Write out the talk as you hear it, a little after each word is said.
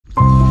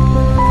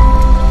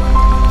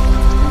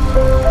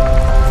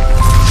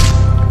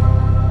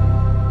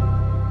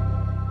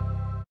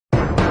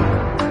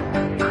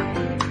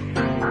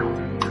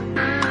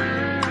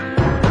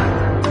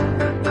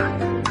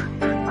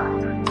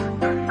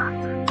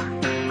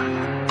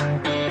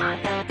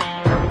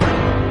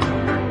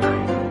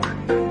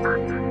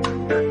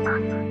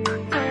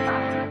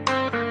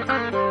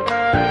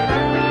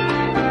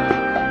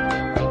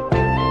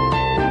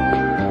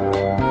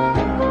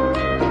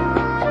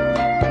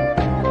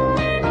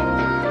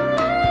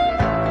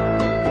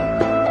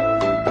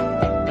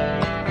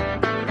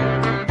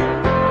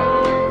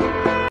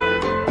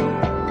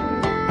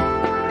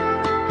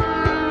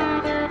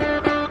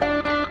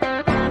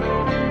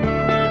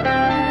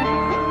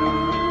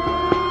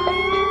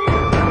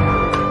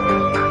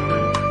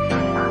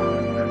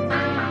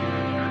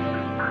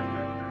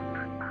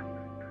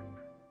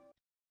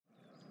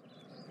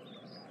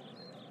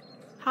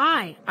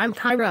I'm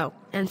Cairo,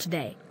 and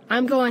today,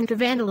 I'm going to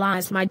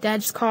vandalize my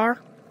dad's car,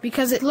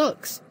 because it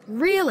looks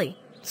really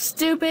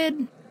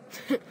stupid.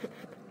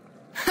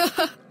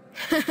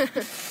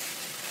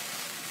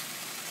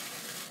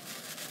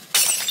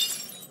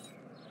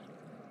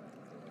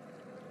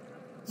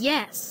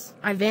 Yes,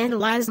 I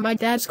vandalized my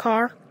dad's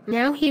car.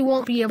 Now he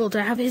won't be able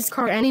to have his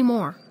car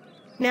anymore.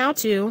 Now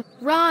to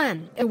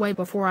run away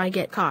before I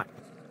get caught.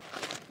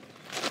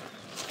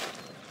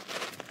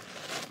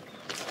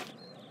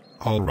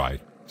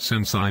 Alright,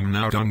 since I'm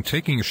now done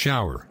taking a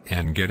shower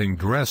and getting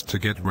dressed to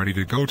get ready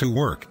to go to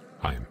work,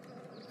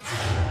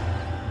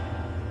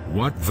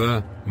 What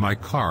the? My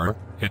car,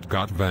 it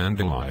got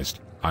vandalized.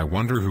 I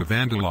wonder who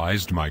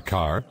vandalized my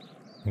car?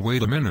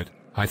 Wait a minute,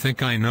 I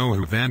think I know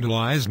who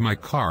vandalized my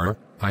car.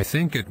 I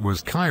think it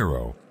was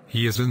Cairo.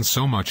 He is in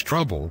so much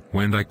trouble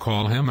when I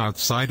call him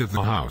outside of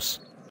the house.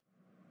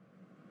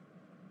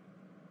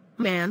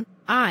 Man,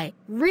 I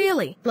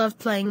really love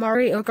playing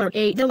Mario Kart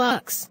 8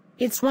 Deluxe.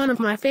 It's one of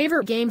my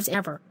favorite games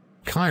ever.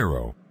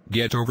 Cairo,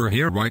 get over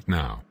here right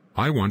now.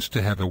 I want to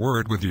have a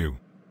word with you.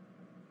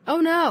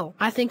 Oh no,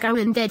 I think I'm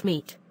in dead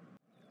meat.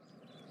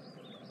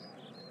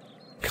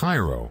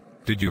 Cairo,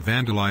 did you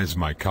vandalize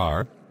my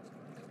car?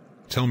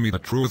 Tell me the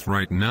truth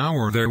right now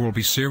or there will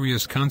be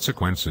serious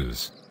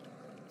consequences.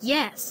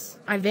 Yes,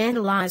 I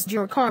vandalized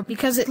your car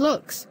because it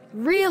looks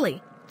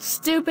really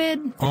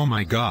stupid. Oh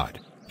my god,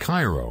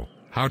 Cairo,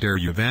 how dare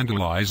you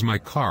vandalize my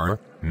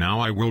car?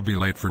 Now I will be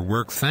late for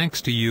work thanks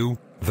to you.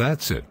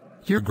 That's it.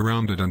 You're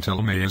grounded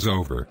until May is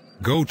over.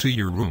 Go to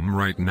your room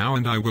right now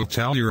and I will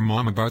tell your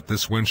mom about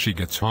this when she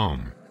gets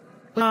home.